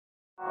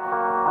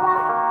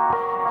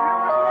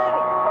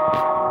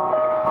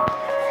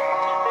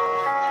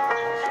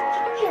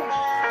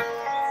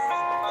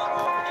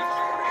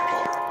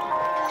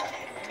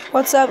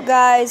What's up,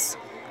 guys?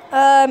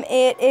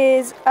 It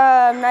is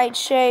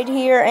Nightshade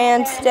here,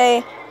 and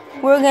today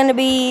we're gonna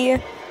be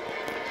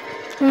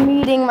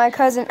meeting my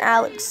cousin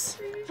Alex.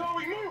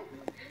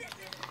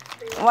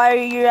 Why are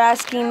you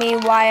asking me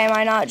why am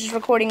I not just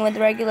recording with the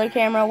regular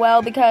camera?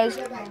 Well, because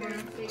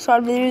it's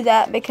hard to do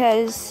that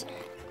because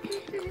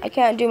I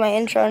can't do my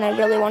intro, and I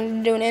really wanted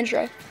to do an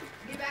intro.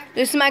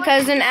 This is my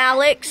cousin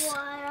Alex.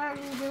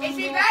 Is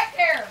he back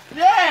there?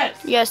 Yes!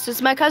 Yes, this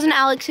is my cousin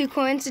Alex, who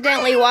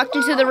coincidentally walked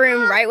into the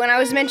room right when I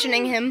was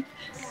mentioning him.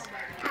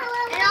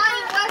 And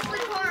I'm Wesley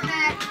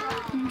Cormack.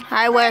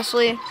 Hi,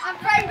 Wesley. I'm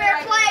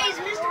Fredbear Plays.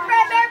 Mr.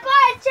 Fredbear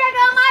Plays, check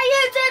out my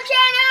YouTube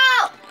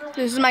channel.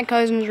 This is my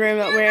cousin's room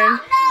that we're in.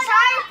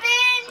 Type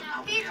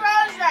in, he drew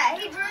that.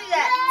 He drew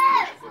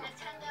that.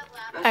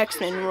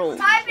 X-Men rules.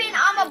 Type in,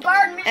 I'm a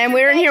bird, Mr. And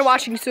we're in here Fish.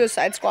 watching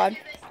Suicide Squad.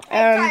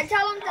 Tell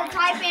him to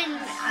type in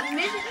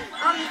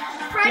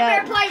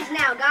Fredbear Plays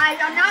now, guys.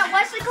 I'm not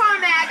Wesley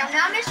Cormack. I'm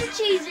not Mr.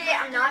 Cheez-It.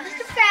 I'm not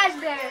Mr.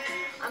 Fazbear.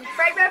 I'm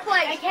Fredbear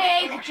Plays.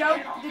 AKA the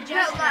joke.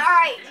 No,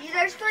 alright,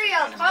 there's three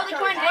of them. Harley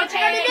Quinn, what you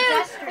gotta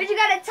do is you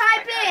gotta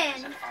type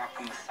in,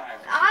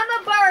 I'm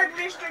a bird,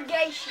 Mr.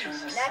 Gation.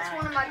 That's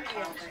one of my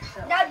kills.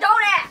 Now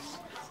don't ask.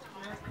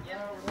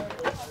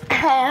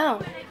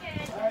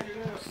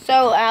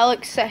 So,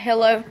 Alex, say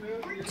hello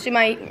to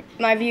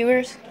my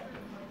viewers.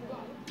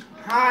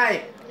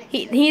 Hi.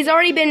 He's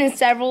already been in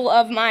several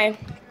of my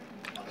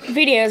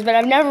videos, but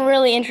I've never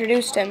really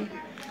introduced him.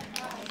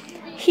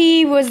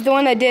 He was the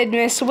one that did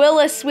Miss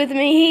Willis with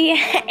me,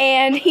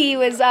 and he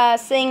was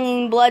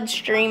singing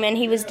Bloodstream, and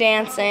he was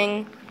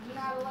dancing.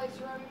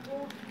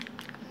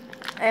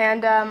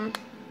 And I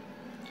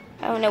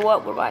don't know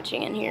what we're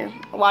watching in here.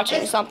 We're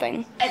watching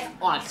something. It's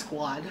Odd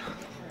Squad.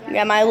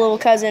 Yeah, my little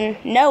cousin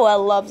Noah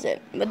loves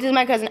it, but this is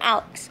my cousin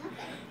Alex,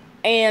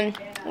 and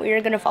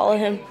we're gonna follow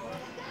him.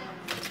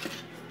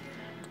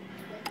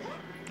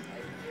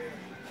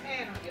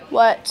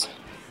 What?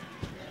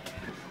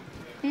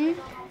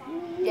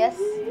 Yes.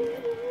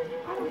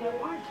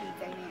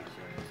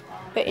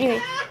 But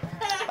anyway,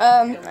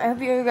 I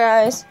hope you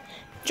guys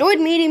enjoyed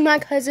meeting my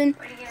cousin.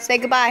 Say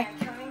goodbye.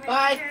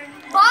 Bye.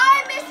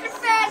 Bye, Mr.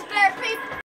 Fazbear, people.